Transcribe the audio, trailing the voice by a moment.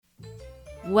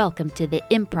Welcome to the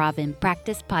Improv in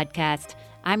Practice podcast.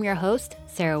 I'm your host,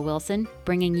 Sarah Wilson,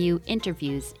 bringing you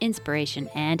interviews, inspiration,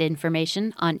 and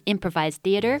information on improvised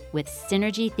theater with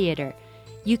Synergy Theater.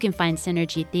 You can find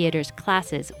Synergy Theater's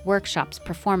classes, workshops,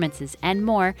 performances, and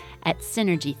more at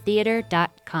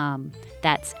synergytheater.com.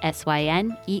 That's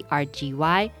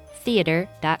SYNERGY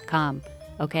theater.com.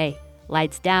 Okay,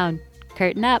 lights down,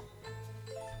 curtain up.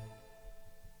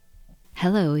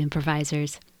 Hello,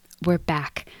 improvisers. We're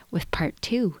back with part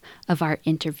 2 of our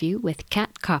interview with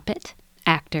Kat Coppett,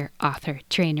 actor, author,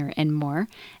 trainer, and more,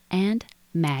 and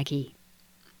Maggie.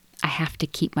 I have to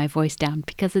keep my voice down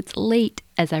because it's late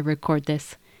as I record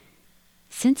this.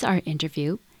 Since our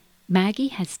interview, Maggie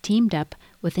has teamed up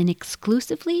with an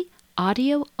exclusively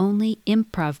audio-only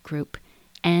improv group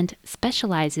and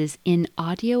specializes in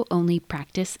audio-only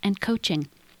practice and coaching.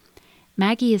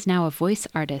 Maggie is now a voice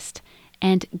artist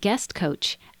and guest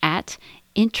coach at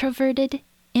Introverted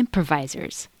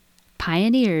Improvisers,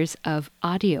 pioneers of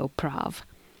AudioProv.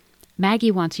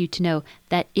 Maggie wants you to know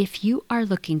that if you are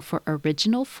looking for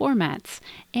original formats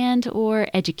and or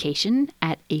education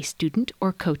at a student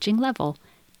or coaching level,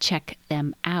 check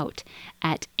them out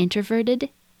at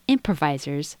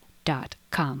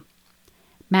introvertedimprovisers.com.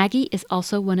 Maggie is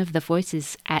also one of the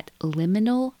voices at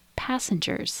Liminal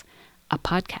Passengers, a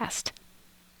podcast.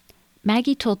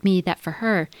 Maggie told me that for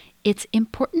her, it's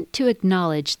important to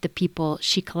acknowledge the people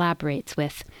she collaborates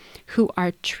with, who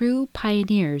are true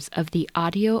pioneers of the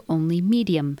audio-only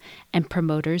medium and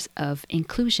promoters of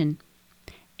inclusion.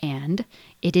 And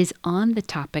it is on the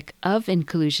topic of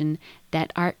inclusion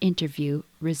that our interview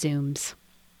resumes.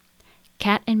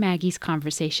 Kat and Maggie's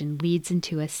conversation leads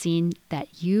into a scene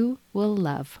that you will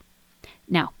love.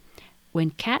 Now, when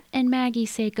Kat and Maggie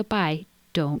say goodbye,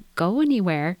 don't go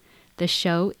anywhere. The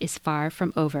show is far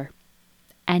from over.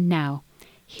 And now,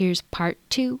 here's part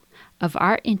 2 of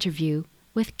our interview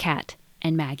with Kat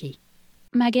and Maggie.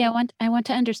 Maggie, I want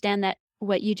to understand that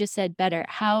what you just said better.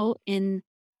 How in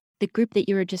the group that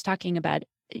you were just talking about,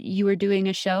 you were doing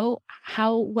a show.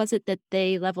 How was it that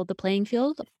they leveled the playing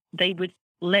field? They would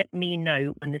let me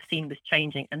know when the scene was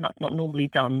changing, and that's not normally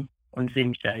done on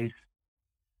Zoom shows.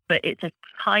 But it's a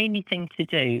tiny thing to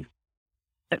do,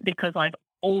 because I've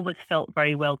always felt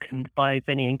very welcomed by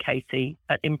Vinny and Katie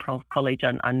at Improv College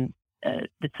and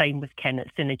the same with Ken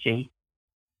at Synergy.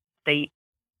 They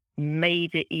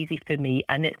made it easy for me,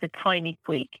 and it's a tiny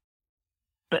tweak,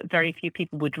 but very few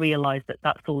people would realize that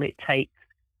that's all it takes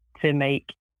to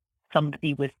make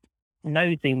somebody with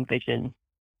no Zoom vision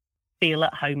feel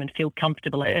at home and feel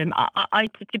comfortable.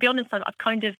 To be honest, I've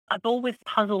always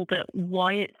puzzled at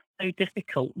why it's so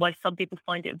difficult, why some people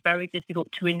find it very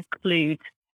difficult to include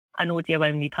an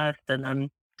audio-only person.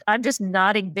 I'm just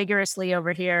nodding vigorously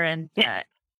over here, and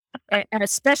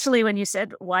especially when you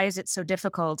said, why is it so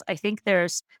difficult? I think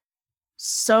there's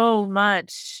so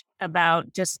much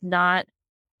about just not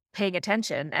paying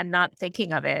attention and not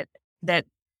thinking of it that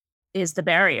is the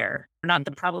barrier, not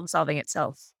the problem solving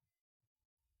itself.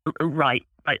 Right.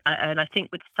 And I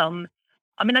think with some,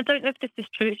 I don't know if this is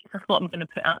true, it's just what I'm going to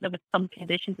put out there with some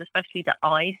conditions, especially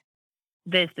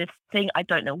there's this thing, I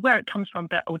don't know where it comes from,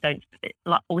 but or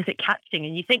is it catching?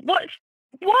 And you think, what is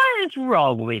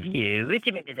wrong with you? What do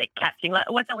you mean, is it catching? Like,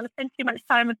 I don't want to spend too much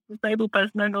time with a disabled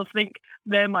person and they'll think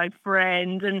they're my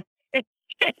friend. And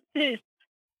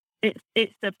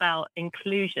it's about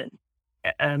inclusion.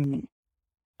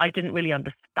 I didn't really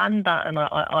understand that, and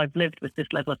I've lived with this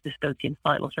level of disability and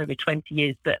sight loss for over 20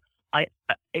 years, but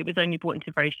it was only brought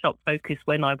into very sharp focus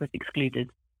when I was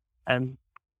excluded.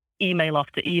 Email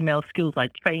after email, schools I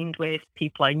trained with,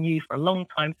 people I knew for a long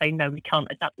time saying, no, we can't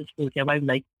adapt this for audio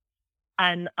only.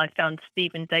 And I found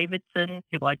Stephen Davidson,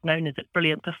 who I'd known as a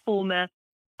brilliant performer,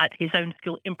 at his own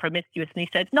school, Impromiscuous, and he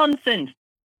said, nonsense,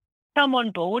 come on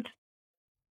board.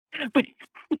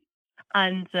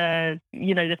 And, the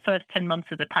first 10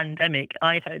 months of the pandemic,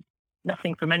 I heard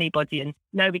nothing from anybody, and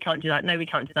no, we can't do that, no, we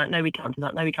can't do that, no, we can't do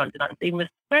that, no, we can't do that. And Stephen was,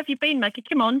 where have you been, Maggie?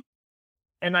 Come on.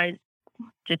 And I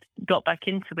just got back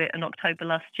into it in October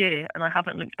last year, and I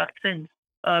haven't looked back since,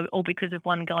 all because of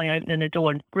one guy opening the door.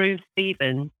 And through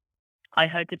Stephen, I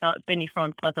heard about Vinny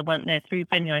Francois. I went there. Through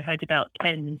Vinny, I heard about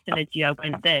Ken and Synergy. I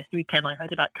went there. Through Ken, I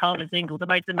heard about Carla Zingle, the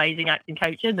most amazing acting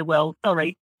coach in the world,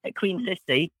 at Queen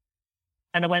City.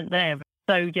 And I went there.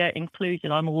 So yeah,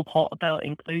 inclusion. I'm all hot about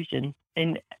inclusion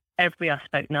in every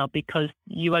aspect now, because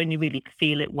you only really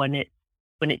feel it when it's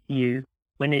you.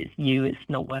 When it's you, it's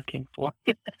not working for.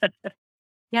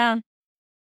 Yeah.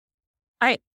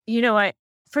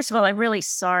 First of all, I'm really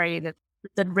sorry that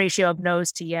the ratio of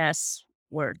no's to yes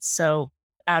words so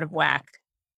out of whack.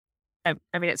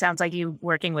 It sounds like you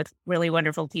working with really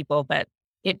wonderful people, but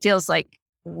it feels like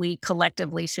we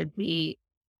collectively should be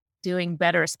doing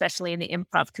better, especially in the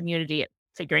improv community, at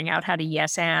figuring out how to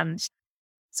yes and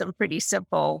some pretty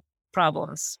simple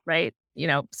problems, right?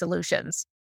 Solutions.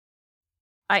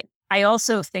 I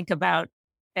also think about,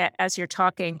 as you're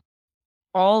talking,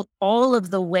 all of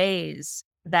the ways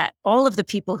that all of the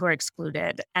people who are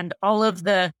excluded and all of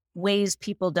the ways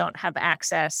people don't have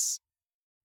access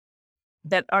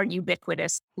that are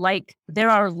ubiquitous. Like, there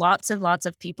are lots and lots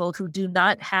of people who do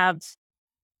not have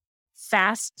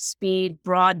fast speed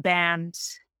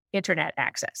broadband internet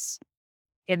access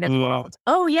in this world.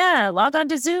 Oh yeah, log on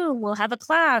to Zoom. We'll have a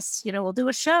class. We'll do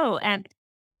a show. And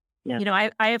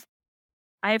I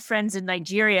have friends in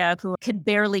Nigeria who can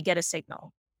barely get a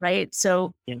signal. Right.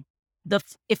 So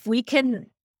if we can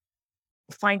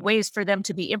find ways for them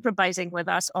to be improvising with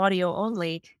us audio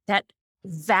only, that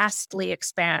vastly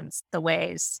expands the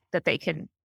ways that they can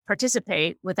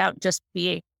participate without just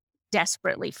being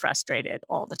desperately frustrated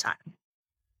all the time.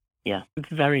 Yeah,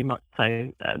 very much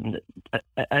so.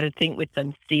 I think with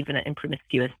Stephen at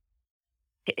Impromiscuous,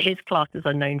 his classes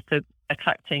are known for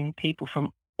attracting people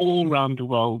from all around the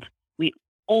world. We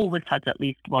always had at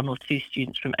least one or two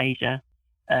students from Asia.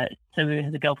 So we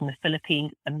had a girl from the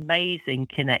Philippines, amazing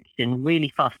connection,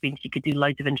 really fast speaking. She could do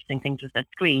loads of interesting things with her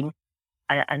screen.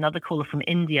 Another caller from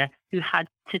India who had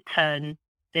to turn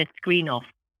their screen off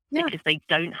because they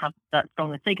don't have that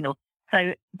strong a signal.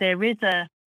 So there is a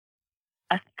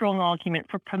strong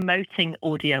argument for promoting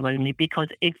audio only, because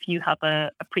if you have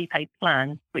a prepaid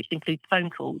plan, which includes phone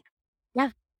calls,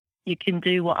 you can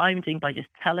do what I'm doing by just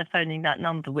telephoning that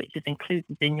number, which is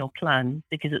included in your plan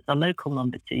because it's a local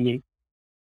number to you.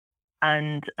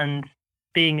 And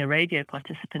being a radio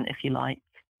participant, if you like,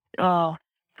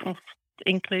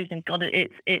 inclusion, God,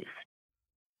 it's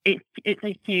a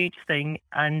huge thing.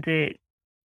 And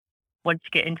once you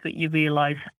get into it, you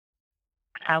realise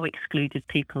how excluded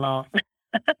people are.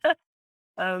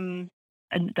 And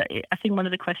I think one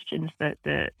of the questions that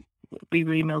we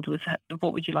were emailed was,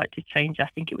 what would you like to change? I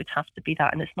think it would have to be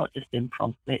that, and it's not just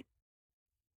improv.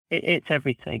 It's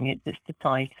everything. It's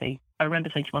society. I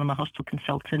remember saying to one of my hospital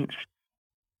consultants,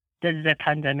 there's a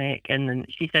pandemic, and then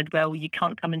she said, well, you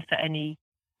can't come in for any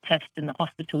test in the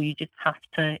hospital. You just have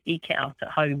to eke it out at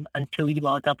home until you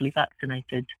are doubly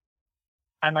vaccinated.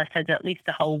 And I said, at least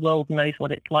the whole world knows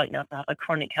what it's like now to have a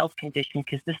chronic health condition,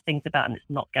 because this thing's about and it's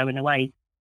not going away.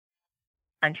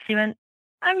 And she went,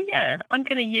 oh yeah, I'm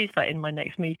going to use that in my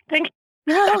next meeting.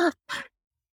 So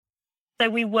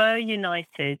we were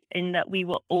united in that we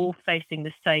were all facing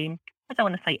the same, I don't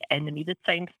want to say enemy, the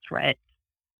same threat.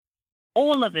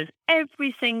 All of us,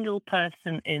 every single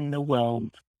person in the world.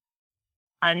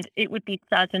 And it would be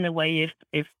sad in a way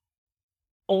if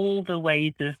all the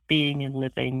ways of being and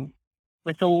living,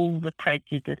 with all the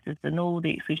prejudices and all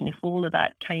the exclusion, if all of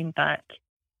that came back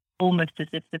almost as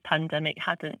if the pandemic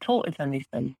hadn't taught us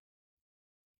anything.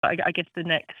 But I guess the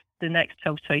next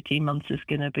 12 to 18 months is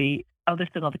going to be, this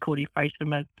is another corny phrase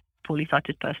from a poorly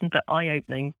sighted person, but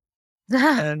eye-opening.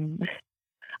 I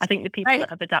think the people that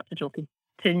have adapted will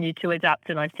continue to adapt,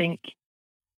 and I think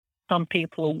some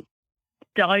people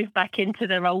dive back into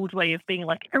their old way of being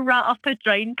like a rat up a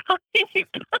drain pipe.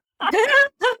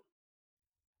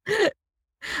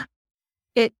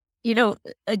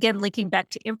 Again, linking back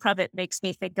to improv, it makes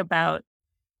me think about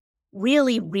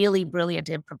really, really brilliant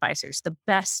improvisers, the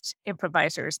best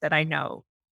improvisers that I know.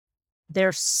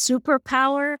 Their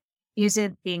superpower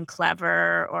isn't being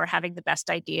clever or having the best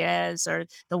ideas or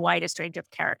the widest range of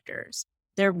characters.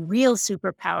 Their real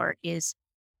superpower is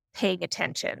paying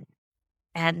attention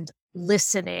and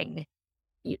listening.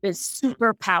 Is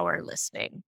superpower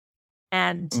listening.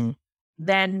 And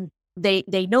then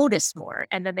they notice more,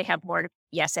 and then they have more to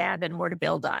yes and more to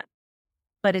build on.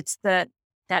 But it's that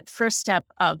first step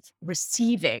of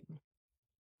receiving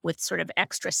with sort of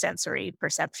extrasensory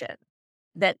perception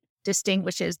that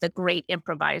distinguishes the great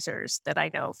improvisers that I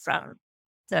know from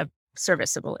the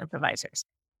serviceable improvisers.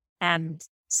 And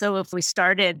so if we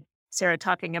started, Sarah,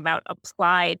 talking about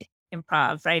applied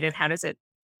improv, right? And how does it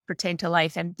pertain to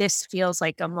life? And this feels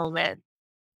like a moment,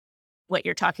 what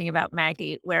you're talking about,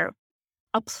 Maggie, where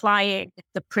applying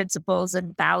the principles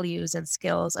and values and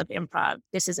skills of improv,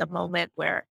 this is a moment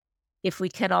where if we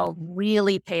can all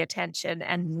really pay attention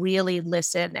and really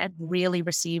listen and really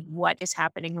receive what is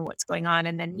happening and what's going on,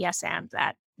 and then yes and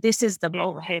that, this is the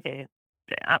moment. It is.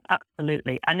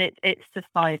 Absolutely. And it's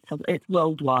societal, it's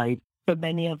worldwide. For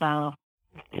many of I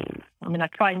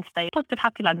try and stay positive,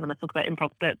 happy land when I talk about improv,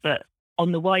 but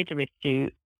on the wider issue,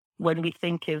 when we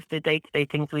think of the day-to-day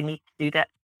things we need to do that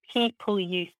people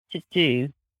used to do,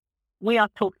 we are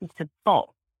talking to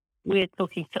bots we're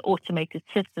talking to automated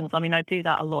systems. I mean, I do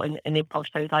that a lot in improv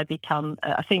shows. I become,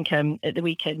 I think at the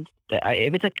weekend,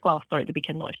 it was a class, sorry, at the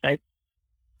weekend, not a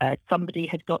show. Somebody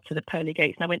had got to the pearly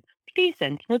gates and I went, please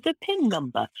enter the PIN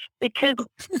number, because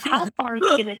how far is it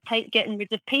going to take getting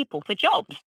rid of people for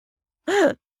jobs?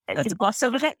 That's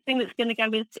awesome. The next thing that's going to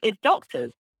go is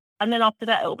doctors. And then after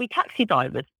that, it'll be taxi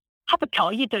drivers. Have a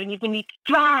car, you don't even need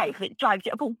to drive. It drives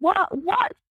you. But what?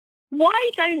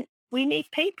 Why don't we need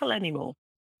people anymore?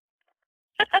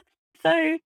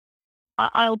 So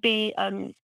I'll be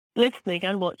listening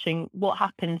and watching what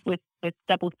happens with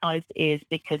double-sized ears,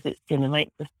 because it's going to make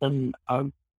for some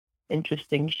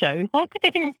interesting shows, I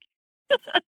think.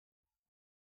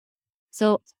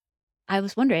 So I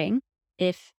was wondering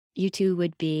if you two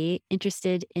would be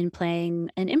interested in playing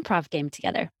an improv game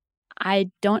together. I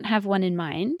don't have one in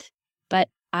mind, but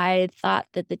I thought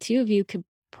that the two of you could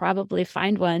probably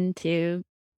find one to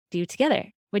do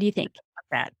together. What do you think?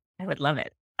 That I would love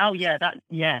it. Oh yeah, that'd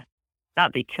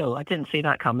be cool. I didn't see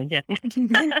that coming. Yeah.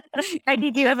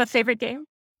 Heidi, do you have a favorite game?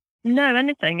 No,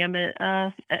 anything. I mean,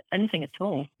 anything at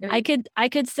all. I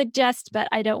could suggest, but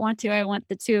I don't want to. I want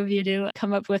the two of you to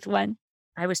come up with one.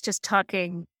 I was just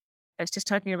talking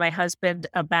to my husband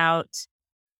about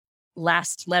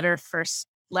last letter, first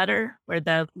letter, where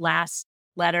the last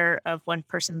letter of one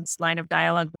person's line of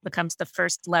dialogue becomes the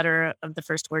first letter of the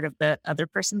first word of the other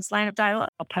person's line of dialogue.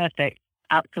 Oh, perfect.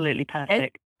 Absolutely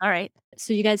perfect. All right.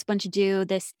 So you guys want to do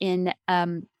this in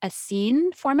a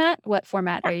scene format? What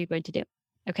format are you going to do?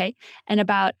 Okay. And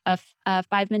about a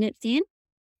 5-minute scene?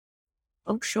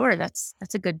 Oh, sure. That's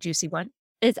a good juicy one.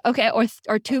 It's okay. Or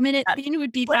 2-minute scene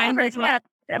would be fine.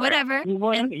 Whatever.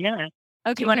 Yeah.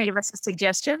 Okay. Do you want to give us a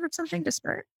suggestion or something to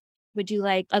start? Would you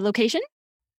like a location?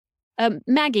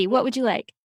 Maggie, what would you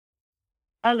like?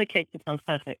 A location sounds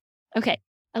perfect. Okay.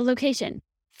 A location.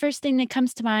 First thing that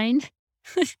comes to mind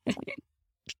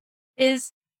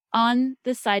is on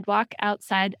the sidewalk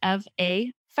outside of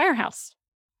a firehouse.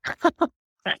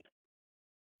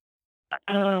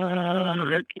 Can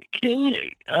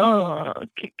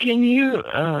you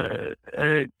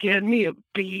get me a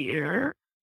beer?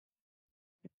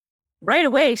 Right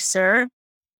away, sir.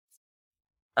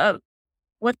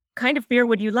 What kind of beer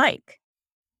would you like?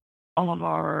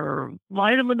 Our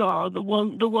Vitamin R, the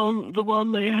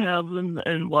one they have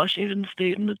in Washington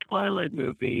State in the Twilight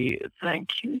movie.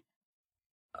 Thank you.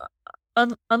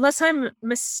 Unless I'm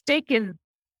mistaken,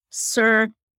 sir,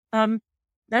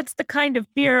 that's the kind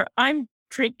of beer I'm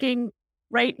drinking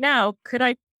right now. Could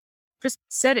I just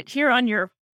set it here on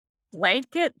your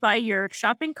blanket by your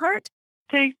shopping cart?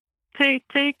 Take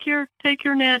your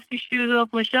nasty shoes off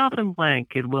my shopping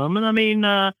blanket, woman. I mean,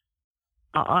 I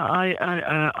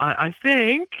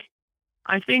think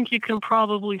you can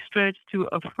probably stretch to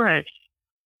a fresh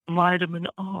Vitamin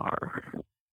R.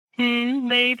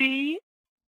 Maybe.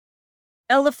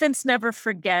 Elephants never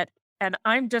forget, and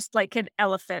I'm just like an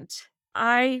elephant.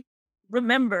 I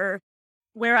remember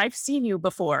where I've seen you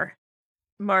before,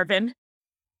 Marvin.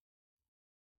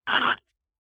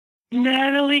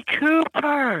 Natalie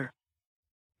Cooper,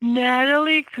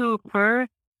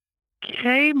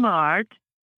 Kmart,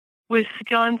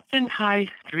 Wisconsin High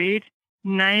Street,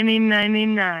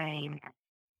 1999.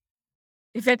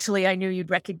 Eventually, I knew you'd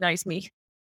recognize me.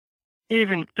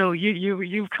 Even so,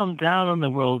 you've come down on the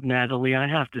world, Natalie, I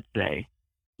have to say.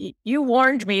 You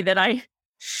warned me that I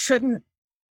shouldn't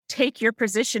take your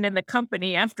position in the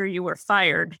company after you were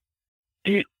fired.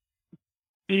 Do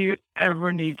you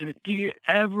ever need to? Do you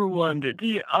ever wonder?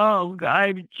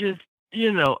 I'm just,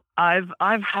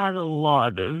 I've had a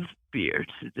lot of beer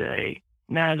today,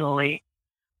 Natalie.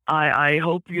 I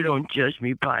hope you don't judge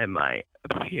me by my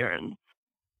appearance.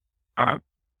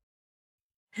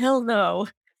 Hell no.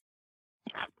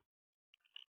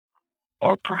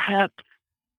 Or perhaps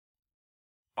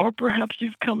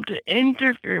you've come to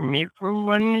interview me for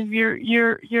one of your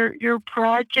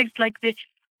projects, like the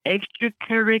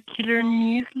extracurricular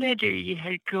newsletter you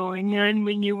had going on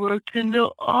when you worked in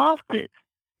the office.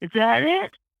 Is that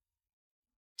it?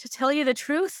 To tell you the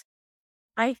truth,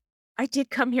 I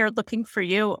did come here looking for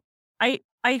you. I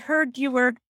heard you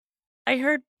were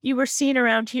seen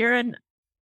around here, and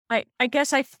I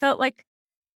guess I felt like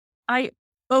I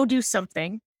owed you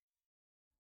something.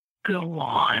 Go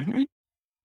on.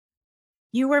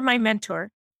 You were my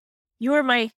mentor. You were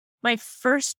my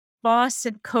first boss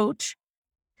and coach.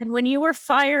 And when you were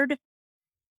fired,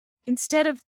 instead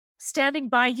of standing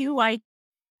by you, I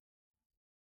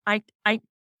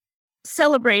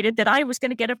celebrated that I was going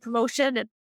to get a promotion, and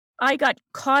I got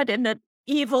caught in the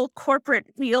evil corporate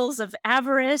wheels of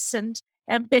avarice and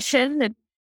ambition,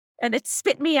 and it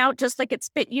spit me out just like it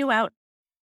spit you out.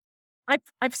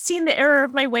 I've seen the error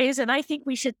of my ways, and I think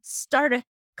we should start a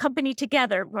company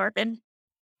together, Marvin.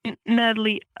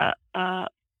 Natalie, that's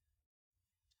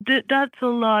a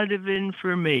lot of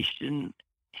information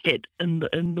hit in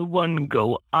the one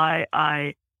go.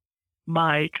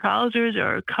 My trousers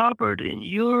are covered in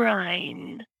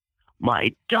urine.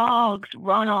 My dogs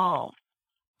run off,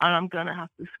 and I'm gonna have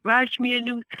to scratch me a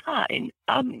new sign.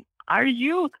 Are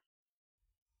you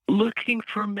looking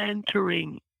for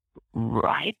mentoring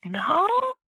right now?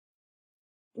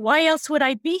 Why else would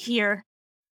I be here?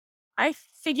 I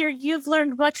figure you've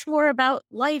learned much more about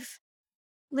life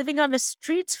living on the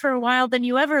streets for a while than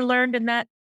you ever learned in that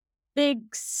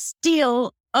big,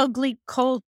 steel, ugly,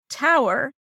 cold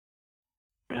tower.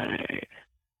 Right.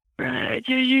 Right.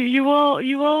 You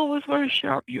always were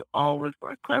sharp. You always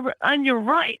were clever. And you're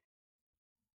right.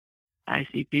 I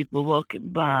see people walking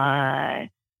by.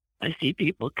 I see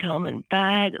people coming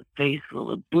back, a face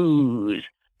full of booze.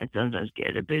 I sometimes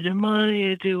get a bit of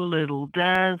money, I do a little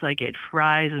dance. I get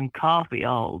fries and coffee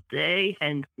all day,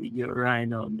 hence the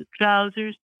urine on the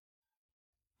trousers.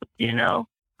 You know,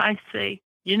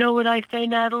 you know what I say,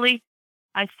 Natalie?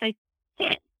 I say,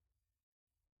 yeah,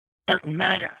 doesn't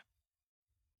matter.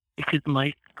 Because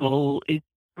my soul is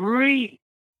free.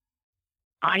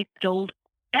 I sold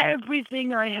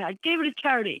everything I had, gave it to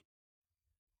charity.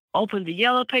 Opened the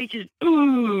yellow pages,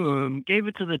 boom, gave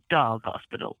it to the dog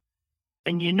hospital.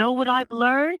 And you know what I've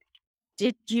learned?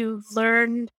 Did you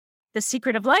learn the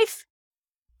secret of life?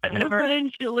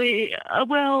 Eventually,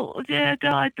 yeah,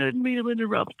 I didn't mean to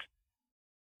interrupt.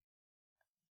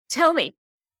 Tell me.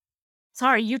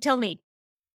 Sorry, you tell me.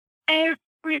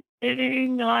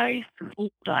 Everything I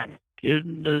sold, I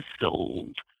shouldn't have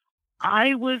sold.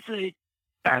 I was a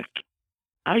jerk.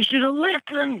 I should have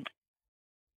listened.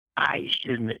 I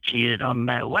shouldn't have cheated on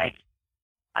my wife.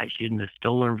 I shouldn't have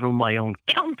stolen from my own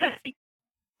company.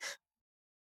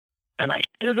 And I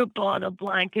should have bought a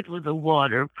blanket with a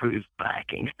waterproof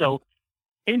backing. So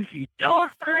if you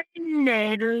don't find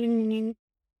Natalie,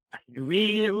 I'd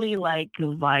really like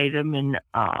a vitamin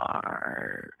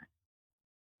R.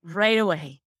 Right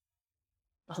away.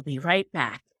 I'll be right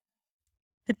back.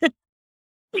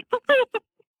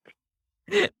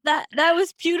 That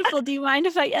was beautiful. Do you mind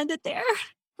if I end it there?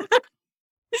 I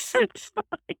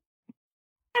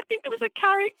think there was a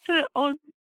character on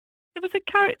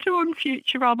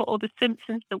Futurama or The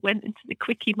Simpsons that went into the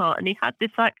Quickie Mart and he had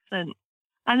this accent.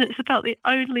 And it's about the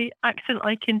only accent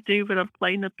I can do when I'm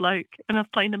playing a bloke and I'm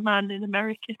playing a man in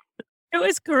America. It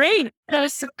was great. That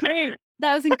was so great.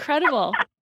 That was incredible.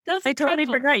 I totally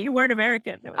forgot you weren't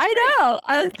American. I know.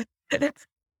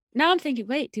 Now I'm thinking,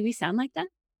 wait, do we sound like that?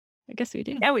 I guess we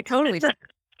do. Yeah, we totally do.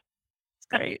 It's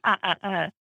great.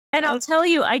 And I'll tell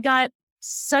you, I got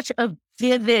such a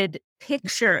vivid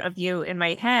picture of you in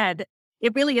my head.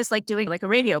 It really is like doing like a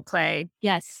radio play.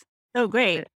 Yes. So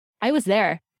great. I was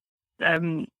there.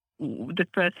 The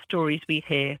first stories we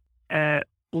hear,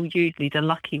 well, usually the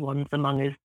lucky ones among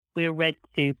us, we're read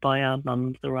to by our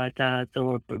mums or our dads,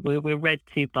 or we're read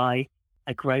to by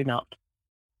a grown-up.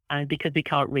 And because we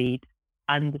can't read,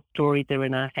 and the stories are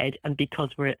in our head, and because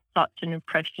we're at such an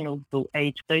impressionable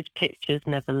age, those pictures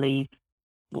never leave.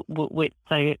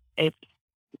 So it's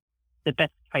the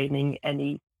best training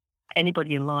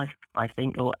anybody in life, I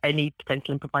think, or any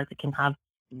potential improviser can have.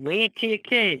 Read to your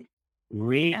kids.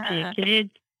 Read to your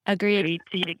kids. Agreed. Read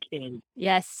to your kids.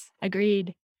 Yes,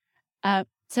 agreed.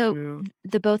 So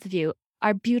the both of you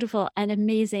are beautiful and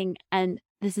amazing, and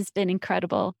this has been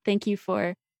incredible. Thank you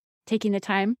for taking the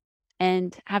time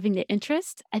and having the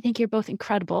interest. I think you're both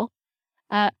incredible.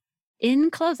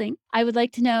 In closing, I would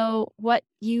like to know what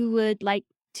you would like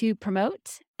to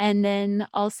promote, and then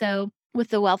also with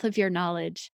the wealth of your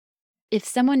knowledge, if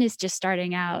someone is just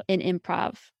starting out in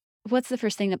improv, what's the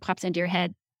first thing that pops into your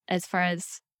head as far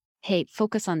as, hey,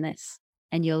 focus on this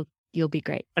and you'll be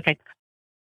great? Okay.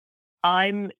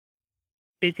 I'm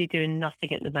busy doing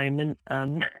nothing at the moment.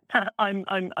 I'm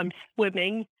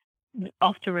swimming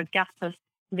after a gap of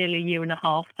nearly a year and a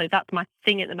half, so that's my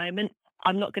thing at the moment.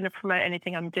 I'm not going to promote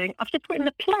anything I'm doing. I've just written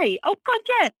a play. Oh God,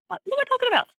 yeah! What am I talking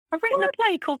about? I've written a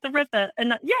play called The River,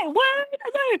 and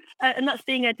and that's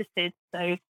being edited.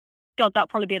 So, God, that'll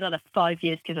probably be another 5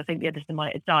 years because I think the editor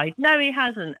might have died. No, he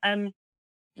hasn't.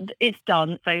 It's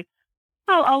done. So,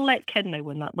 I'll let Ken know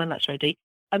when that's ready.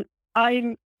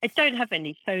 I don't have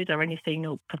any shows or anything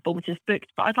or performances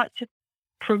booked, but I'd like to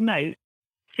promote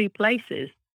 2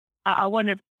 places. I want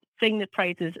to sing the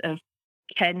praises of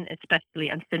Ken, especially,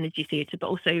 and Synergy Theatre, but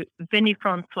also Vinnie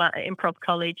Francois at Improv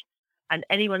College, and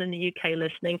anyone in the UK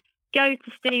listening, go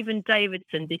to Stephen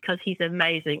Davidson because he's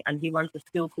amazing and he runs a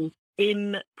school called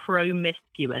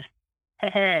Impromiscuous.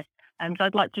 And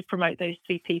I'd like to promote those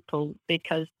three people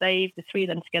because the three of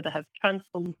them together have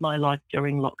transformed my life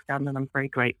during lockdown, and I'm very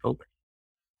grateful.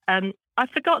 I've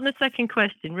forgotten the second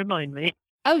question. Remind me.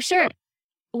 Oh, sure.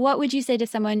 What would you say to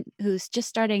someone who's just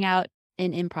starting out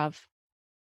in improv?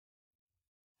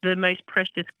 The most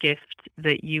precious gift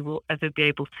that you will ever be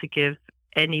able to give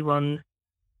anyone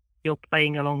you're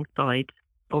playing alongside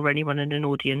or anyone in an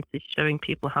audience is showing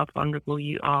people how vulnerable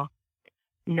you are.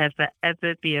 Never,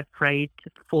 ever be afraid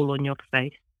to fall on your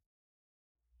face.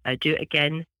 Do it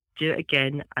again,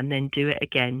 and then do it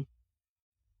again.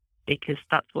 Because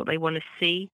that's what they want to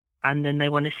see, and then they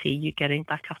want to see you getting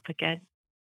back up again.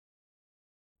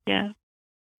 Yeah.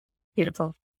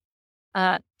 Beautiful.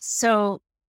 So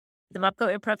the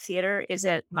Mopco Improv Theater is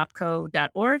at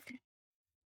mopco.org.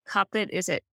 Coppet is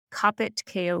at Coppet,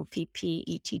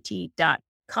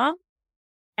 Koppett.com.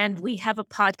 And we have a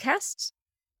podcast.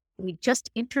 We just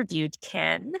interviewed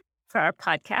Ken for our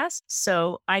podcast.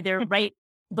 So either right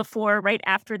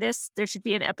after this, there should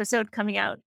be an episode coming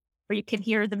out where you can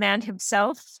hear the man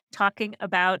himself talking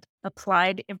about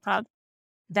applied improv.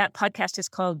 That podcast is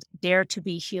called Dare to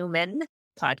Be Human,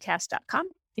 podcast.com.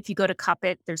 If you go to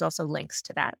Coppet, there's also links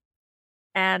to that.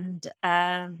 And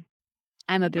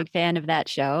I'm a big fan of that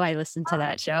show. I listened to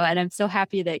that show, and I'm so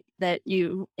happy that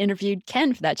you interviewed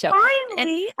Ken for that show.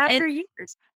 Finally, after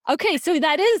years. Okay, so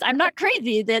I'm not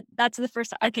crazy that's the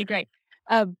first. Okay, great.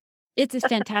 It's a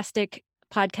fantastic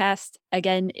podcast.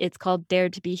 Again, it's called Dare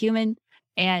to Be Human,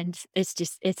 and it's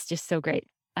just so great.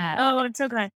 I'm so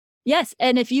glad. Yes,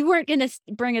 and if you weren't going to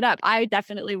bring it up, I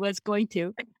definitely was going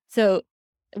to. So,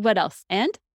 what else?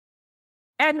 And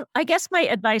I guess my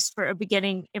advice for a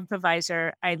beginning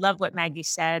improviser, I love what Maggie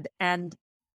said. And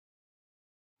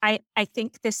I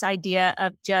think this idea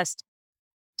of just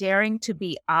daring to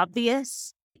be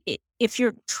obvious, if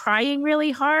you're trying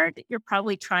really hard, you're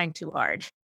probably trying too hard,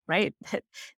 right?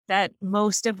 That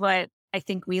most of what I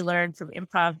think we learn from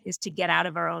improv is to get out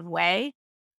of our own way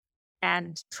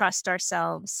and trust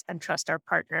ourselves and trust our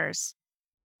partners.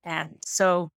 And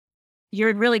so you're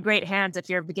in really great hands if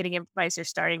you're a beginning improviser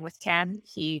starting with Ken.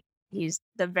 He's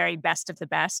the very best of the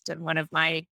best and one of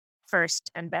my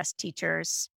first and best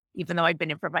teachers, even though I'd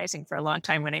been improvising for a long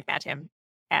time when I met him.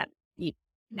 And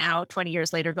now, 20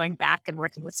 years later, going back and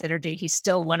working with Synergy, he's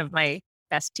still one of my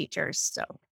best teachers. So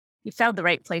you found the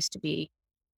right place to be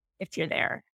if you're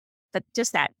there. But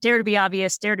just that, dare to be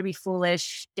obvious, dare to be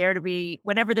foolish, dare to be,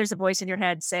 whenever there's a voice in your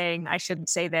head saying, I shouldn't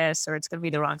say this, or it's going to be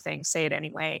the wrong thing, say it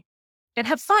anyway. And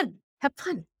have fun. Have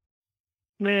fun.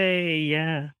 Hey,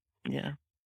 yeah.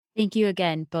 Thank you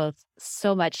again, both,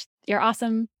 so much. You're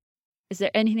awesome. Is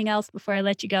there anything else before I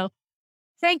let you go?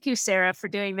 Thank you, Sarah, for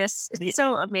doing this. It's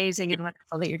so amazing and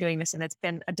wonderful that you're doing this, and it's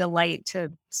been a delight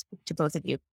to speak to both of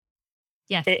you.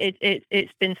 Yes.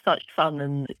 It's been such fun,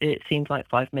 and it seems like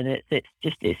 5 minutes.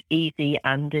 It's easy,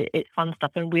 and it's fun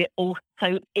stuff, and we're all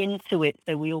so into it,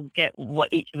 so we all get what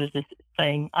each of us is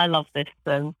saying. I love this.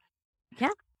 So, yeah.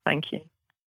 Thank you.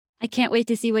 I can't wait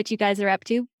to see what you guys are up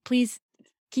to. Please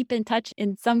keep in touch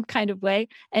in some kind of way.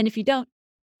 And if you don't,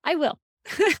 I will.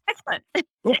 Excellent.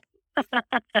 This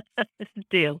is a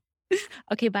deal.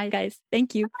 Okay, bye, guys.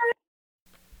 Thank you.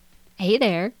 Hey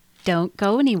there. Don't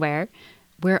go anywhere.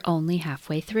 We're only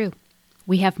halfway through.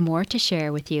 We have more to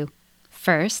share with you.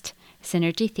 First,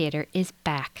 Synergy Theater is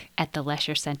back at the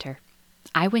Lesher Center.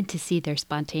 I went to see their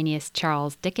spontaneous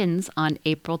Charles Dickens on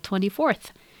April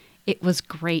 24th. It was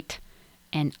great.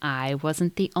 And I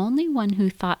wasn't the only one who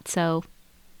thought so.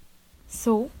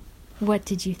 So, what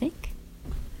did you think?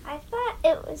 I thought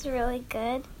it was really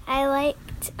good. I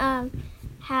liked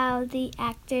how the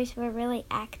actors were really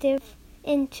active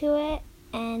into it,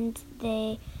 and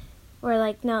they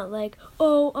were not like,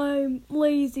 oh, I'm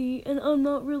lazy and I'm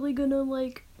not really gonna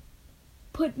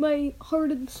put my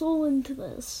heart and soul into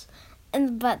this.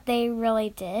 But they really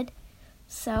did.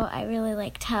 So I really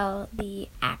liked how the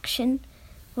action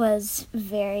was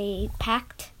very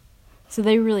packed. So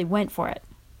they really went for it.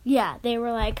 Yeah, they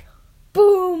were like,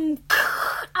 boom,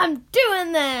 I'm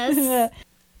doing this.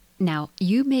 Now,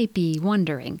 you may be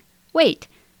wondering, wait,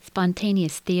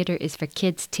 spontaneous theater is for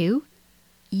kids too?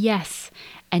 Yes,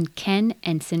 and Ken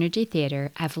and Synergy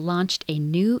Theater have launched a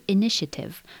new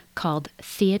initiative called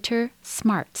Theater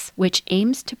Smarts, which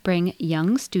aims to bring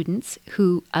young students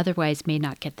who otherwise may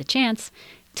not get the chance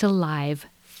to live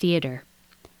theater.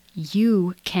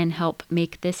 You can help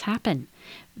make this happen.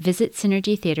 Visit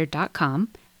synergytheater.com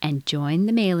and join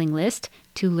the mailing list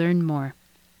to learn more.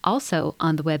 Also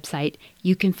on the website,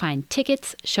 you can find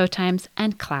tickets, showtimes,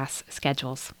 and class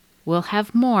schedules. We'll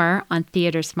have more on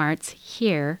Theater Smarts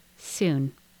here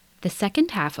soon. The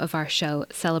second half of our show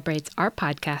celebrates our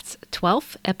podcast's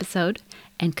 12th episode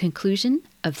and conclusion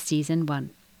of season 1.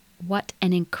 What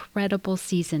an incredible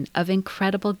season of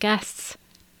incredible guests!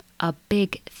 A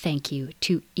big thank you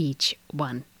to each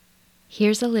one.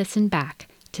 Here's a listen back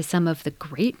to some of the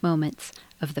great moments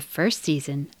of the first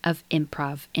season of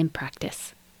Improv in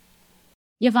Practice.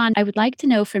 Yvonne, I would like to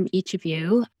know from each of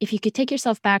you, if you could take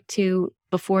yourself back to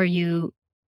before you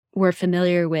were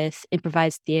familiar with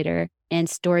improvised theater and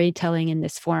storytelling in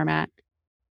this format.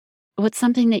 What's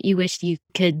something that you wish you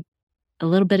could, a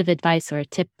little bit of advice or a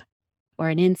tip or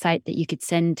an insight that you could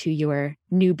send to your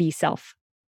newbie self?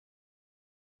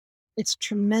 It's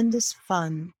tremendous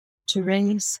fun to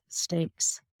raise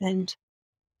stakes and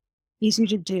easy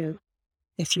to do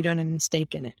if you don't have a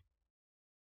stake in it.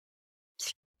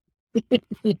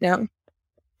 You know,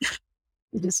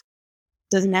 it just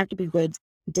doesn't have to be good.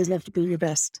 It doesn't have to be your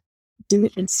best. Do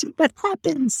it and see what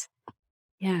happens.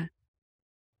 Yeah.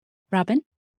 Robin?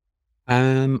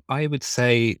 I would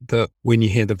say that when you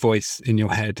hear the voice in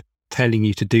your head telling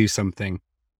you to do something,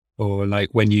 or like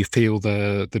when you feel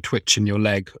the twitch in your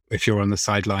leg, if you're on the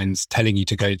sidelines telling you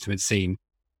to go to a scene,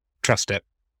 trust it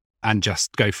and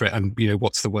just go for it. And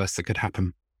what's the worst that could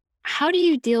happen? How do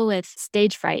you deal with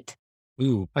stage fright?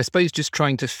 Ooh, I suppose just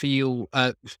trying to feel,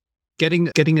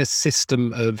 getting a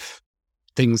system of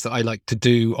things that I like to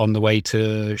do on the way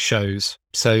to shows.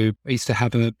 So I used to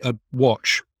have a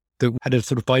watch that had a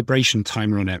sort of vibration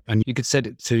timer on it, and you could set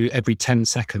it to every 10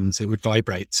 seconds it would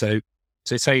vibrate. So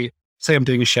say I'm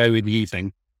doing a show in the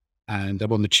evening and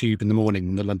I'm on the tube in the morning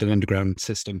in the London Underground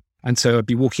system. And so I'd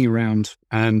be walking around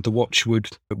and the watch would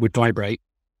vibrate,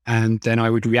 and then I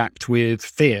would react with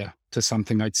fear to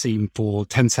something I'd seen for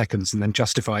 10 seconds and then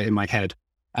justify it in my head.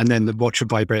 And then the watch would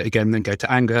vibrate again, then go to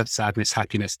anger, sadness,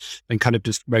 happiness, and kind of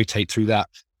just rotate through that.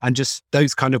 And just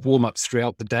those kind of warm-ups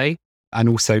throughout the day. And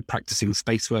also practicing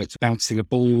space work, bouncing a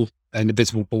ball, an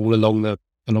invisible ball along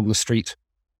the street,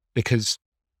 because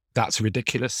that's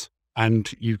ridiculous. And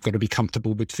you've got to be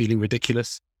comfortable with feeling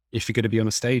ridiculous if you're going to be on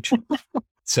a stage.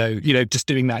 So, just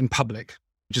doing that in public,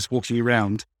 just walking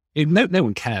around, no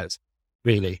one cares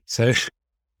really. So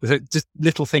just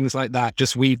little things like that,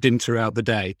 just weaved in throughout the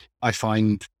day, I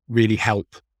find really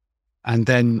help. And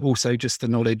then also just the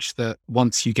knowledge that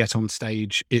once you get on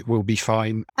stage, it will be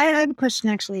fine. I have a question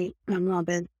actually,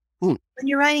 Robin. When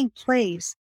you're writing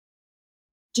plays,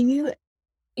 do you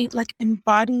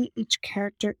embody each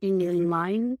character in your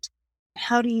mind?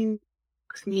 How does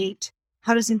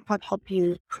improv help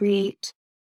you create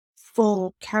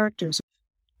full characters?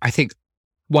 I think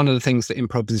one of the things that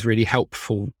improv is really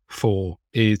helpful for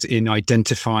is in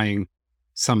identifying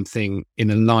something in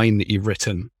a line that you've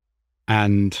written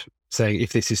and saying,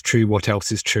 if this is true, what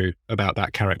else is true about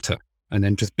that character? And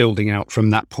then just building out from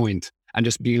that point and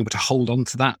just being able to hold on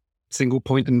to that single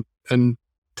point and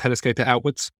telescope it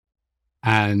outwards.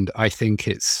 And I think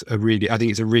it's a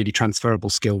really transferable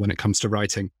skill when it comes to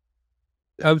writing.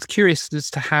 I was curious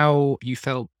as to how you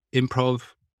felt improv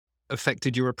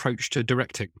affected your approach to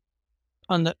directing.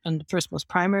 On the first most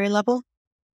primary level,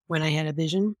 when I had a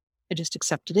vision, I just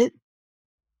accepted it.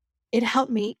 It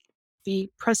helped me be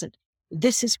present.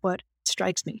 This is what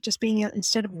strikes me. Just being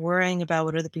instead of worrying about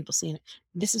what other people see in it,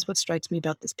 this is what strikes me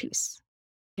about this piece.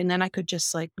 And then I could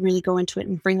just really go into it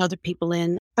and bring other people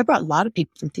in. I brought a lot of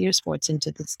people from theater sports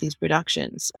into these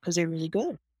productions because they're really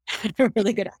good. They're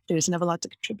really good actors and have a lot to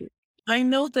contribute. I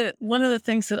know that one of the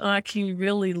things that Aki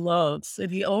really loves,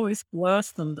 and he always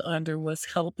blossomed under, was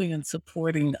helping and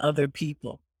supporting other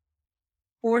people.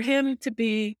 For him to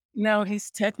be, now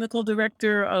he's technical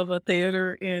director of a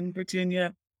theater in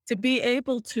Virginia, to be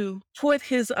able to put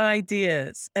his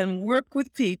ideas and work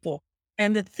with people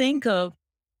and to think of,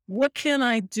 what can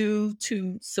I do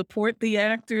to support the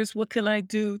actors? What can I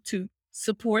do to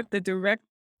support the director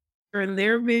and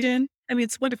their vision? I mean,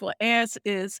 it's wonderful, as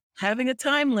is having a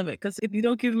time limit, because if you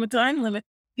don't give him a time limit,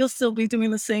 he'll still be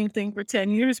doing the same thing for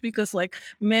 10 years because like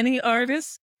many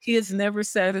artists, he is never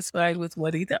satisfied with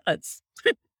what he does.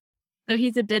 So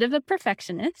he's a bit of a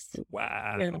perfectionist.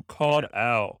 Wow, Yeah. I'm called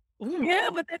out. Yeah,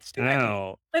 but that's true.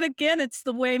 Now, But again, it's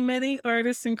the way many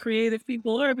artists and creative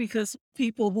people are, because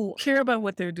people who care about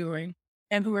what they're doing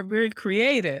and who are very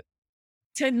creative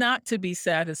tend not to be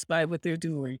satisfied with what they're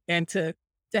doing and to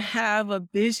have a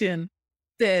vision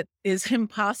that is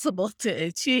impossible to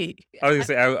achieve. I was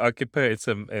gonna say I could put it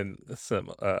in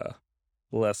some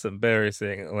less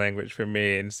embarrassing language for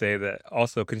me and say that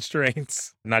also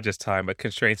constraints, not just time, but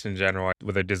constraints in general,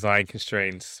 whether design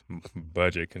constraints,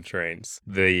 budget constraints,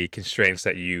 the constraints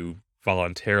that you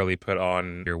voluntarily put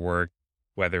on your work,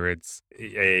 whether it's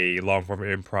a long form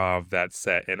improv that's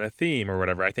set in a theme or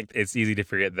whatever. I think it's easy to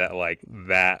forget that like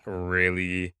that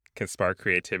really can spark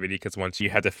creativity, because once you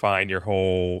have to find your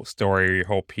whole story, your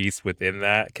whole piece within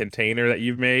that container that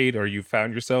you've made or you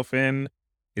found yourself in,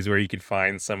 is where you can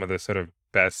find some of the sort of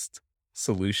best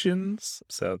solutions.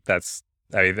 So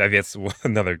I think that's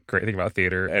another great thing about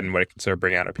theater and what it can sort of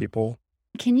bring out of people.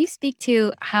 Can you speak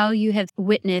to how you have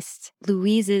witnessed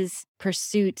Louise's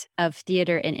pursuit of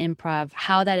theater and improv,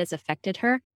 how that has affected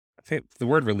her? I think the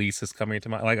word release is coming to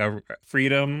mind, like a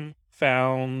freedom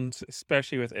found,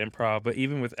 especially with improv, but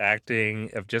even with acting,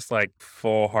 of just like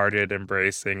full-hearted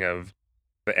embracing of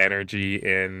the energy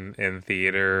in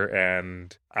theater.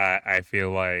 And I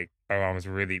feel like my mom was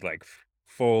really like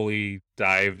fully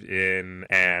dived in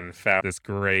and found this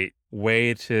great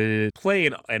way to play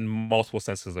in multiple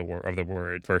senses of the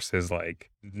word, versus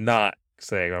like not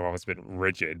saying my mom has been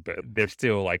rigid, but there's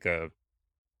still like a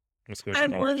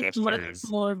And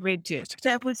was more rigid.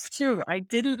 That was true. I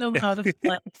didn't know how to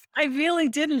play. I really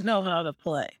didn't know how to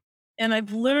play. And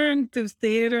I've learned through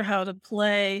theater how to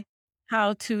play,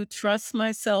 how to trust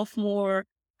myself more,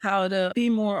 how to be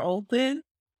more open.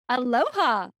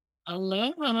 Aloha.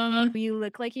 Aloha. You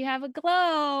look like you have a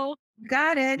glow.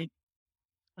 Got it.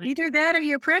 Either that or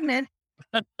you're pregnant.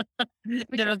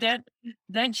 No,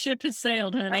 that ship has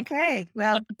sailed, honey. Okay.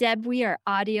 Well, Deb, we are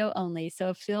audio only,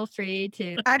 so feel free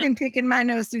to. I've been picking my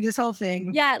nose through this whole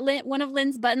thing. Yeah, one of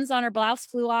Lynn's buttons on her blouse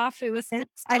flew off. It was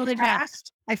totally fine.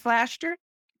 I flashed her.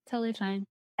 Totally fine.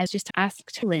 I was just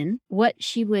asked Lynn what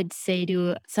she would say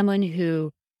to someone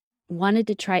who wanted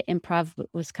to try improv but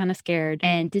was kind of scared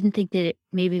and didn't think that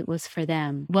maybe it was for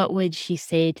them. What would she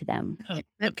say to them? Oh,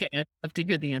 okay, I have to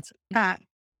hear the answer.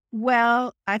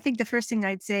 Well, I think the first thing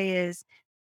I'd say is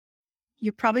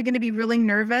you're probably going to be really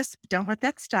nervous. But don't let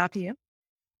that stop you.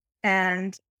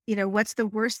 And, what's the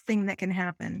worst thing that can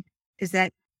happen is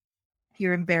that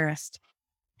you're embarrassed,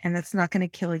 and that's not going to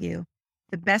kill you.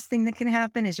 The best thing that can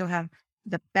happen is you'll have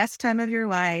the best time of your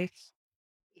life.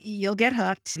 You'll get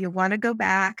hooked. You'll want to go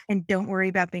back, and don't worry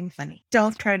about being funny.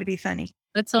 Don't try to be funny.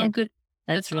 That's all good.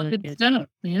 That's really good stuff.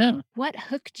 Yeah. What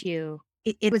hooked you?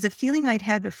 It was a feeling I'd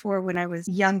had before when I was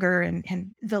younger, and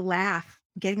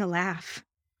getting a laugh.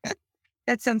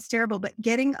 That sounds terrible, but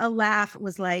getting a laugh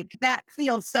was like, that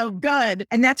feels so good.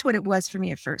 And that's what it was for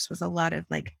me at first, was a lot of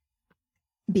like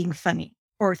being funny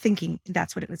or thinking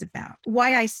that's what it was about.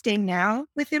 Why I stay now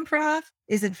with improv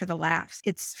isn't for the laughs.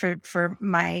 It's for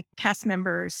my cast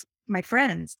members, my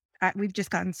friends. We've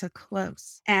just gotten so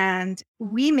close, and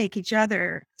we make each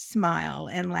other smile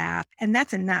and laugh. And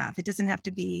that's enough. It doesn't have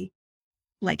to be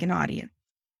like an audience.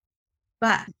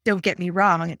 But don't get me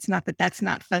wrong. It's not that that's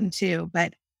not fun too,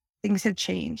 but things have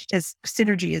changed as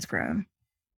synergy has grown.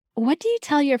 What do you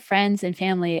tell your friends and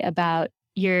family about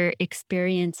your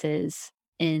experiences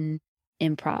in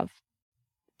improv?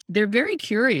 They're very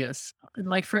curious.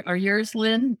 Like, are yours,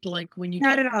 Lynn? Like when you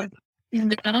Not at all.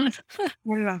 Not Not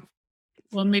at all.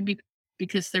 Well, maybe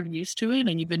because they're used to it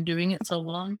and you've been doing it so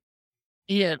long.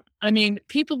 Yeah. I mean,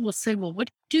 people will say, well, what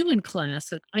do you do in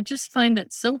class? And I just find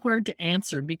that so hard to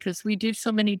answer because we do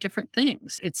so many different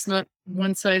things. It's not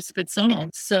one size fits all.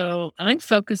 So I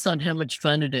focus on how much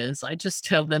fun it is. I just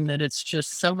tell them that it's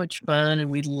just so much fun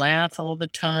and we laugh all the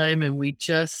time and we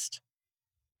just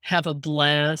have a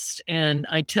blast. And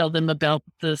I tell them about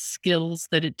the skills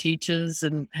that it teaches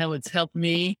and how it's helped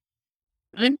me.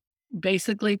 I'm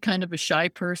basically kind of a shy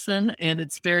person, and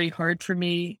it's very hard for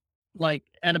me. Like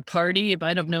at a party, if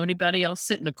I don't know anybody, I'll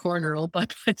sit in a corner all by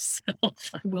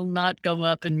myself. I will not go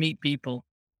up and meet people.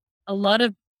 A lot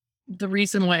of the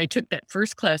reason why I took that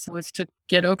first class was to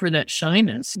get over that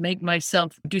shyness, make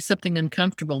myself do something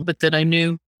uncomfortable, but that I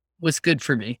knew was good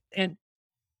for me. And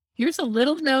here's a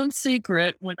little known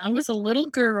secret. When I was a little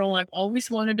girl, I've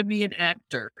always wanted to be an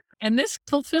actor. And this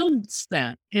fulfills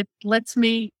that. It lets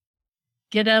me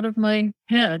get out of my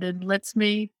head and lets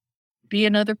me be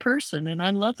another person. And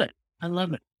I love it. I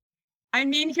love it. I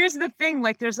mean, here's the thing,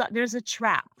 like there's a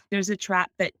trap. There's a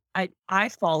trap that I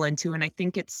fall into, and I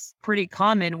think it's pretty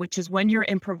common, which is when you're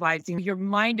improvising, your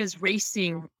mind is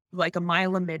racing like a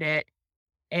mile a minute.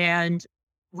 And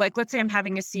like, let's say I'm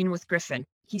having a scene with Griffin.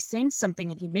 He's saying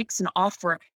something and he makes an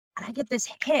offer and I get this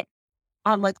hit.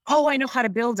 I'm like, oh, I know how to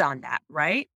build on that,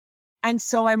 right? And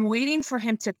so I'm waiting for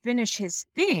him to finish his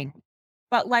thing.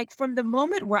 But like from the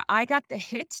moment where I got the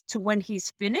hit to when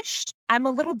he's finished, I'm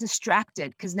a little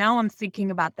distracted because now I'm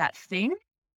thinking about that thing.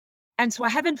 And so I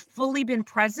haven't fully been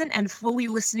present and fully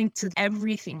listening to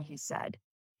everything he said.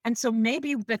 And so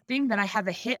maybe the thing that I have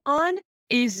a hit on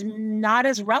is not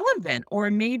as relevant, or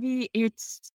maybe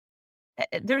it's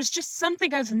there's just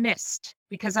something I've missed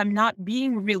because I'm not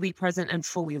being really present and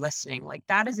fully listening. Like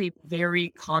that is a very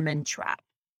common trap.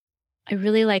 I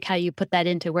really like how you put that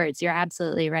into words. You're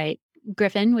absolutely right.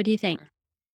 Griffin, what do you think?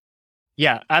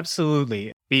 Yeah,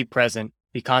 absolutely. Be present,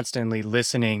 be constantly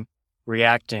listening,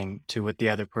 reacting to what the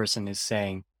other person is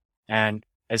saying. And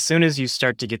as soon as you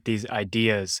start to get these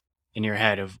ideas in your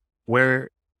head of where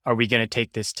are we going to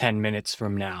take this 10 minutes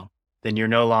from now, then you're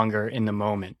no longer in the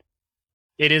moment.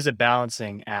 It is a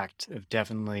balancing act of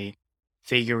definitely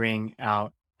figuring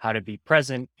out how to be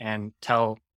present and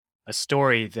tell a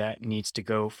story that needs to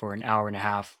go for an hour and a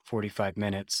half, 45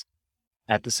 minutes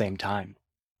at the same time.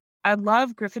 I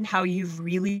love, Griffin, how you've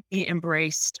really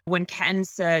embraced when Ken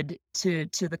said to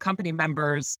the company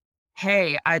members,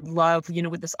 hey, I'd love,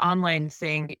 with this online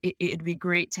thing, it'd be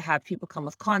great to have people come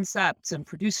with concepts and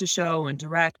produce a show and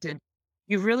direct. And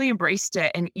you've really embraced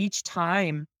it. And each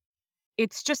time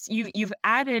it's just, you've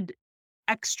added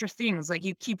extra things, like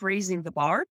you keep raising the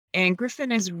bar. And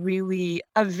Griffin is really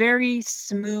a very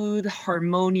smooth,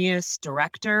 harmonious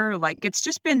director. Like it's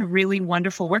just been really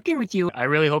wonderful working with you. I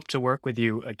really hope to work with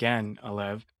you again,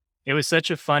 Alev. It was such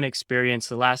a fun experience.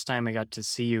 The last time I got to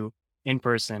see you in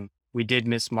person, we did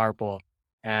Miss Marple.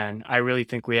 And I really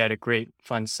think we had a great,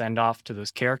 fun send-off to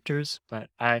those characters. But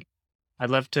I'd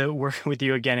love to work with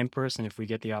you again in person if we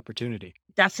get the opportunity.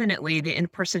 Definitely. The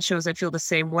in-person shows, I feel the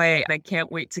same way. I can't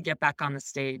wait to get back on the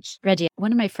stage. Reggie,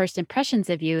 one of my first impressions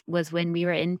of you was when we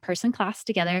were in person class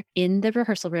together in the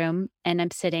rehearsal room, and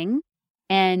I'm sitting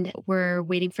and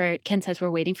Ken says we're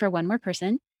waiting for one more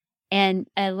person. And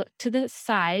I look to the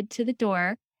side, to the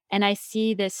door, and I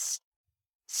see this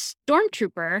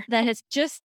stormtrooper that has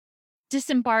just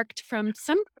disembarked from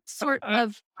some sort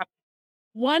of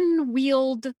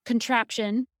one-wheeled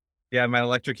contraption. Yeah, my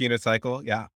electric unicycle.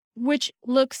 Yeah. Which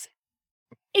looks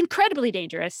incredibly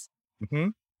dangerous. Mm-hmm.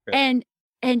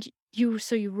 And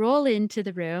you roll into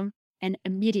the room, and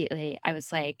immediately I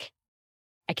was like,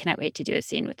 I cannot wait to do a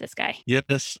scene with this guy.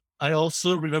 Yes, I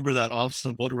also remember that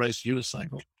awesome motorized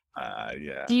unicycle.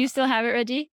 Yeah. Do you still have it,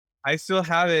 Reggie? I still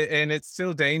have it, and it's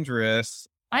still dangerous.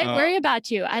 I worry about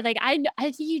you. I think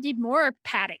you need more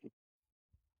padding.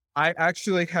 I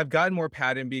actually have gotten more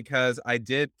padding because I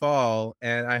did fall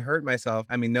and I hurt myself.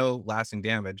 I mean, no lasting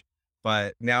damage,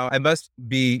 but now I must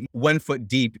be 1 foot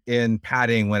deep in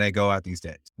padding when I go out these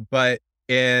days. But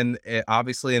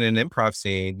obviously in an improv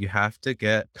scene, you have to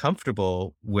get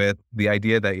comfortable with the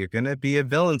idea that you're going to be a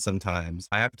villain sometimes.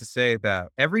 I have to say that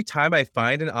every time I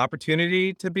find an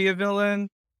opportunity to be a villain,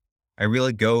 I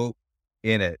really go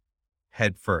in it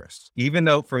head first, even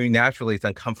though for me, naturally it's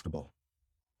uncomfortable.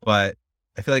 But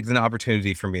I feel like it's an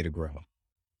opportunity for me to grow.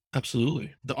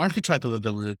 Absolutely. The archetype of a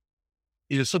villain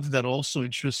is something that also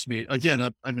interests me.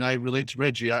 Again, I relate to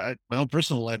Reggie. My own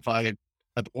personal life, I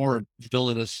abhor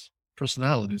villainous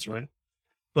personalities, right?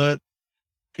 But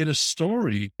in a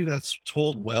story that's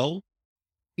told well,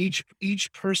 each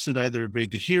person, either being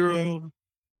the hero,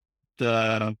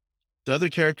 the other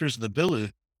characters, and the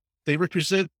villain, they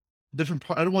represent different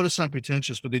parts. I don't want to sound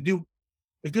pretentious, but they do.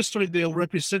 A good story, they'll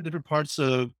represent different parts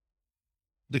of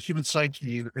the human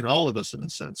psyche in all of us, in a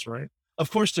sense, right?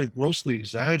 Of course, they're grossly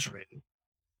exaggerated,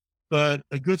 but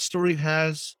a good story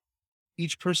has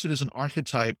each person is an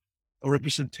archetype, a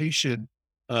representation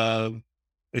of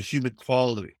a human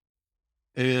quality.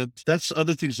 And that's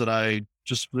other things that I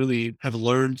just really have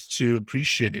learned to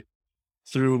appreciate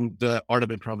through the art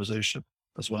of improvisation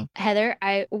as well. Heather,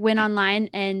 I went online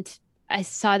and I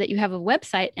saw that you have a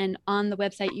website, and on the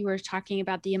website you were talking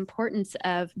about the importance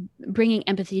of bringing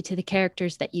empathy to the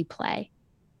characters that you play.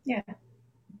 Yeah.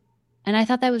 And I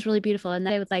thought that was really beautiful. And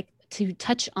I would like to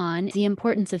touch on the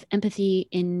importance of empathy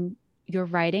in your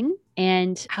writing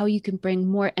and how you can bring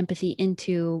more empathy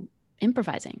into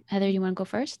improvising. Heather, you want to go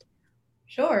first?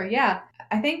 Sure, yeah.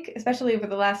 I think especially over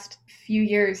the last few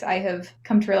years, I have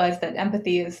come to realize that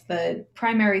empathy is the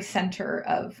primary center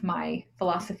of my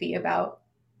philosophy about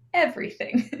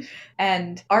everything.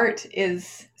 And art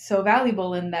is so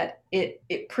valuable in that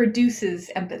it produces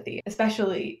empathy,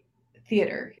 especially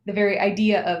theater. The very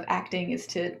idea of acting is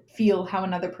to feel how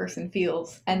another person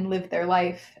feels and live their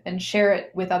life and share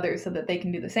it with others so that they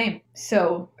can do the same.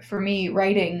 So for me,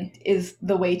 writing is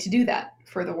the way to do that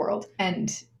for the world.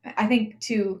 And I think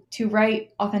to write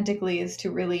authentically is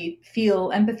to really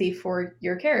feel empathy for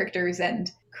your characters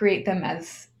and create them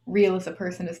as real as a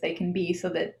person as they can be, so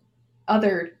that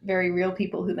other very real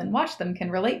people who then watch them can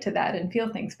relate to that and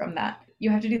feel things from that. You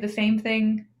have to do the same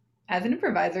thing as an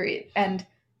improviser and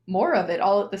more of it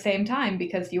all at the same time,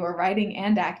 because you are writing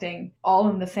and acting all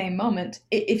in the same moment.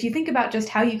 If you think about just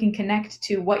how you can connect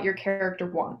to what your character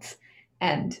wants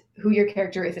and who your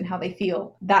character is and how they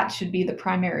feel. That should be the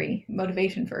primary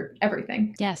motivation for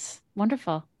everything. Yes.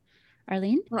 Wonderful.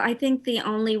 Arlene? Well, I think the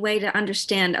only way to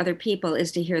understand other people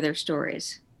is to hear their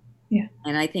stories. Yeah.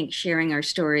 And I think sharing our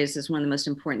stories is one of the most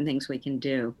important things we can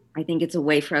do. I think it's a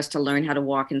way for us to learn how to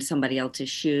walk in somebody else's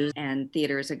shoes, and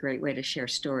theater is a great way to share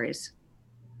stories.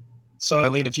 So,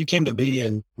 Eileen, if you came to me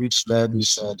and reached Ned and you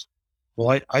said,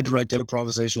 well, I direct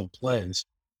improvisational plays,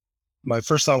 my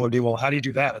first thought would be, well, how do you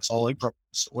do that? It's all improv.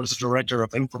 What does a director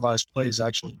of improvised plays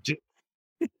actually do?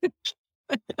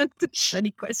 That's a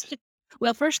funny question.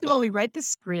 Well, first of all, we write the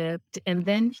script and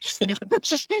then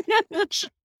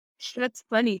that's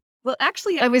funny. Well,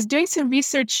 actually, I was doing some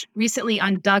research recently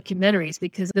on documentaries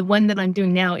because the one that I'm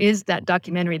doing now is that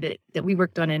documentary that we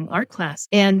worked on in art class.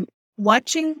 And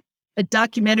watching a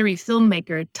documentary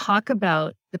filmmaker talk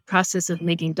about the process of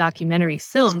making documentary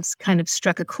films kind of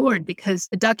struck a chord, because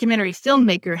a documentary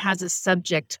filmmaker has a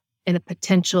subject and a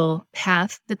potential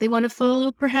path that they want to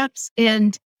follow, perhaps.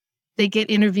 And they get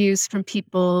interviews from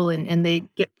people and they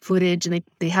get footage and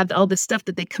they have all this stuff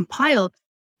that they compile,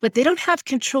 but they don't have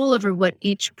control over what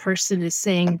each person is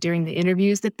saying during the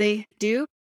interviews that they do.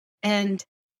 And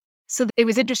so it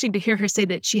was interesting to hear her say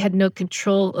that she had no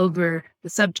control over the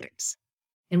subjects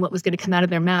and what was going to come out of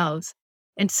their mouths.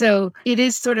 And so it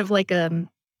is sort of like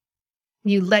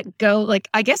you let go. Like,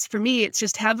 I guess for me, it's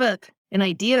just have an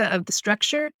idea of the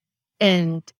structure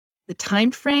and the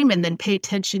time frame, and then pay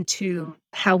attention to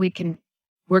how we can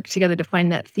work together to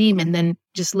find that theme, and then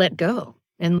just let go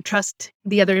and trust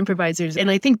the other improvisers.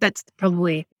 And I think that's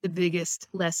probably the biggest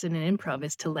lesson in improv,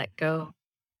 is to let go.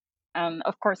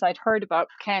 Of course, I'd heard about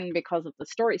Ken because of the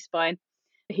Story Spine.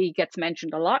 He gets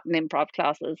mentioned a lot in improv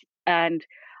classes. And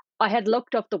I had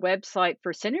looked up the website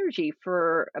for Synergy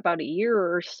for about a year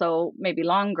or so, maybe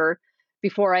longer,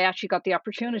 before I actually got the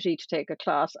opportunity to take a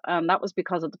class. And that was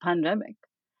because of the pandemic.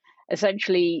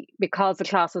 Essentially, because the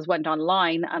classes went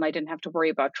online and I didn't have to worry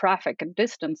about traffic and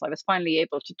distance, I was finally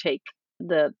able to take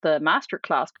the master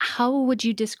class. How would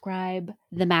you describe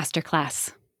the master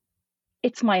class?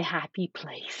 It's my happy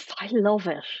place. I love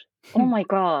it. Oh my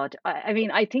God. I mean,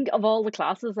 I think of all the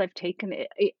classes I've taken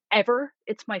ever,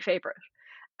 it's my favorite.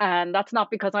 And that's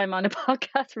not because I'm on a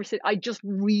podcast. I just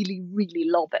really, really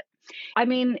love it. I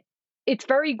mean, it's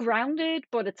very grounded,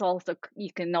 but it's also,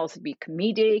 you can also be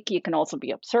comedic. You can also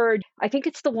be absurd. I think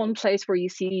it's the one place where you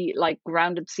see like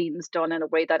grounded scenes done in a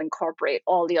way that incorporate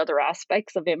all the other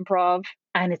aspects of improv.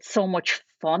 And it's so much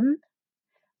fun.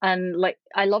 And like,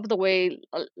 I love the way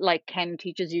like Ken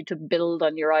teaches you to build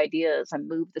on your ideas and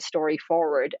move the story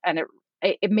forward. And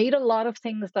it made a lot of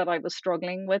things that I was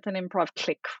struggling with in improv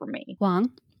click for me.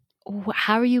 Wang,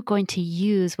 how are you going to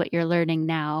use what you're learning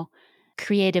now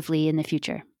creatively in the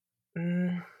future?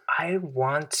 I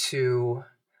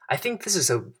think this is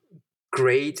a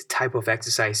great type of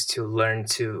exercise to learn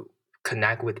to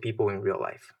connect with people in real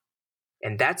life.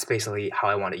 And that's basically how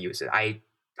I want to use it. I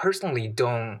personally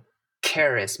don't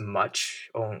care as much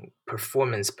on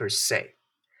performance per se.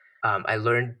 I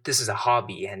learned this is a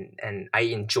hobby and I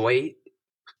enjoy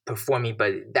performing,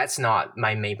 but that's not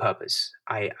my main purpose.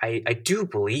 I do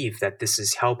believe that this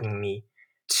is helping me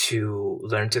to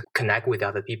learn to connect with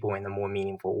other people in a more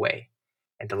meaningful way.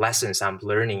 And the lessons I'm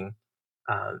learning,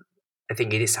 I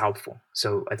think it is helpful.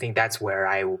 So I think that's where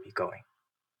I will be going.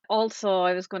 Also,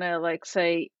 I was going to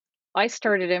say, I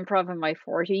started improv in my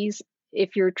 40s.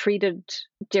 If you're treated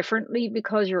differently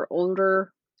because you're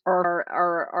older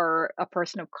or a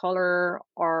person of color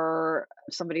or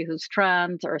somebody who's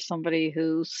trans or somebody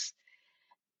who's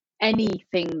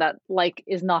anything that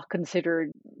is not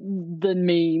considered the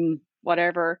main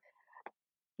whatever,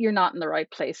 you're not in the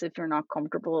right place if you're not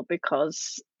comfortable,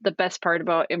 because the best part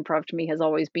about improv to me has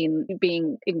always been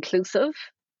being inclusive.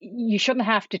 You shouldn't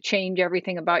have to change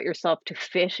everything about yourself to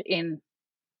fit in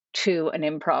to an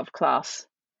improv class.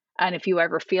 And if you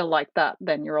ever feel like that,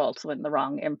 then you're also in the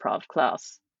wrong improv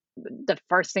class. The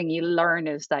first thing you learn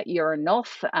is that you're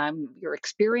enough, your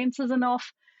experience is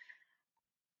enough,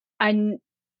 and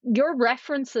your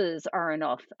references are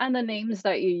enough, and the names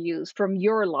that you use from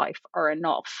your life are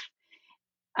enough.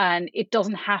 And it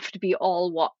doesn't have to be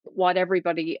all what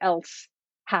everybody else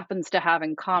happens to have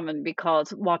in common, because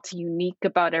what's unique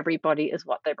about everybody is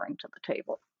what they bring to the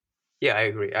table. Yeah, I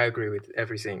agree. I agree with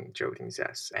everything Geraldine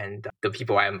says. And the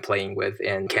people I'm playing with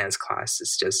in Ken's class,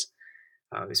 it's just,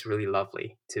 it's really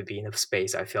lovely to be in a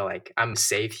space. I feel like I'm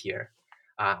safe here.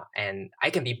 And I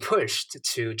can be pushed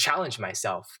to challenge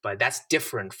myself, but that's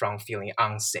different from feeling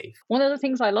unsafe. One of the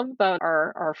things I love about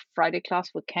our Friday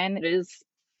class with Ken is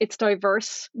it's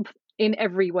diverse in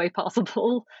every way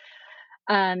possible.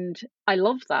 And I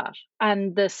love that.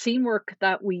 And the scene work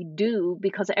that we do,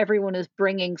 because everyone is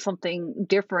bringing something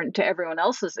different to everyone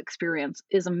else's experience,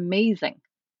 is amazing.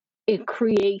 It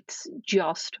creates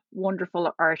just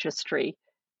wonderful artistry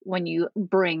when you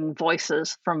bring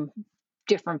voices from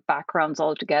different backgrounds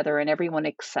all together and everyone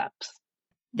accepts.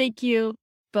 Thank you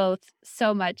both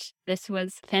so much. This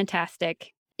was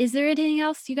fantastic. Is there anything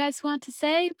else you guys want to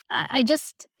say?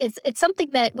 It's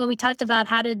something that when we talked about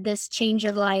how did this change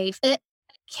your life,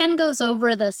 Ken goes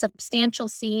over the substantial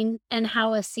scene and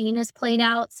how a scene is played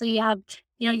out. So you have,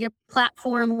 your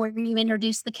platform where you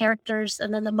introduce the characters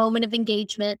and then the moment of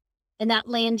engagement. And that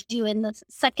lands you in the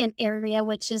second area,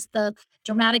 which is the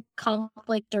dramatic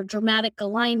conflict or dramatic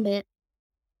alignment.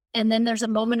 And then there's a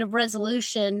moment of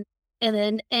resolution and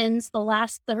then ends the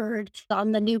last third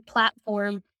on the new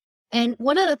platform. And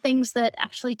one of the things that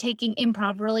actually taking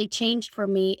improv really changed for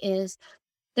me is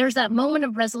there's that moment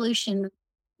of resolution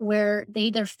where they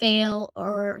either fail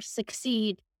or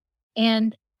succeed.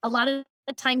 And a lot of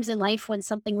the times in life when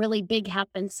something really big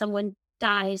happens, someone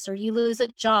dies or you lose a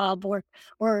job or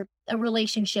a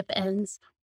relationship ends,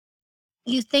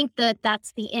 you think that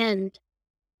that's the end,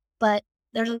 but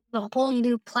there's a whole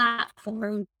new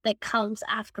platform that comes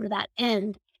after that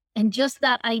end. And just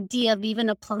that idea of even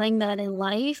applying that in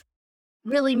life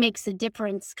really makes a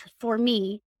difference for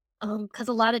me. Because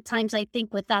a lot of times I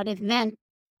think with that event,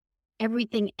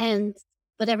 everything ends,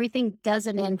 but everything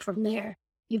doesn't end from there.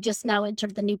 You've just now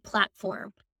entered the new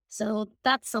platform. So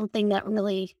that's something that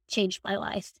really changed my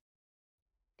life.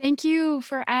 Thank you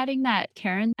for adding that,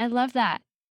 Karen. I love that.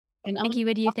 And Nikki,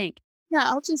 what do you think? Yeah,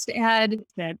 I'll just add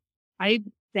that I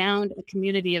found a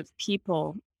community of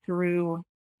people through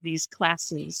these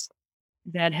classes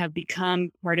that have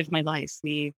become part of my life.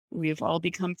 We've all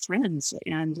become friends,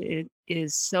 and it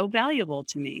is so valuable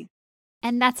to me.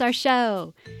 And that's our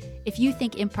show. If you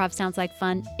think improv sounds like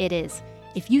fun, it is.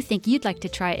 If you think you'd like to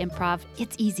try improv,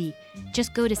 it's easy.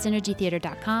 Just go to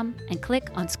synergytheater.com and click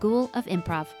on School of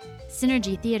Improv.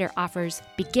 Synergy Theater offers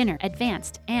beginner,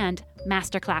 advanced, and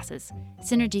master classes.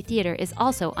 Synergy Theater is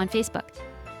also on Facebook.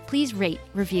 Please rate,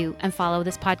 review, and follow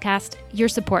this podcast. Your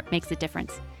support makes a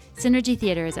difference. Synergy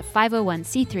Theater is a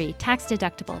 501c3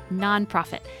 tax-deductible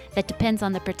nonprofit that depends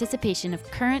on the participation of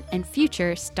current and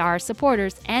future STAR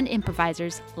supporters and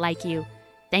improvisers like you.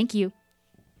 Thank you.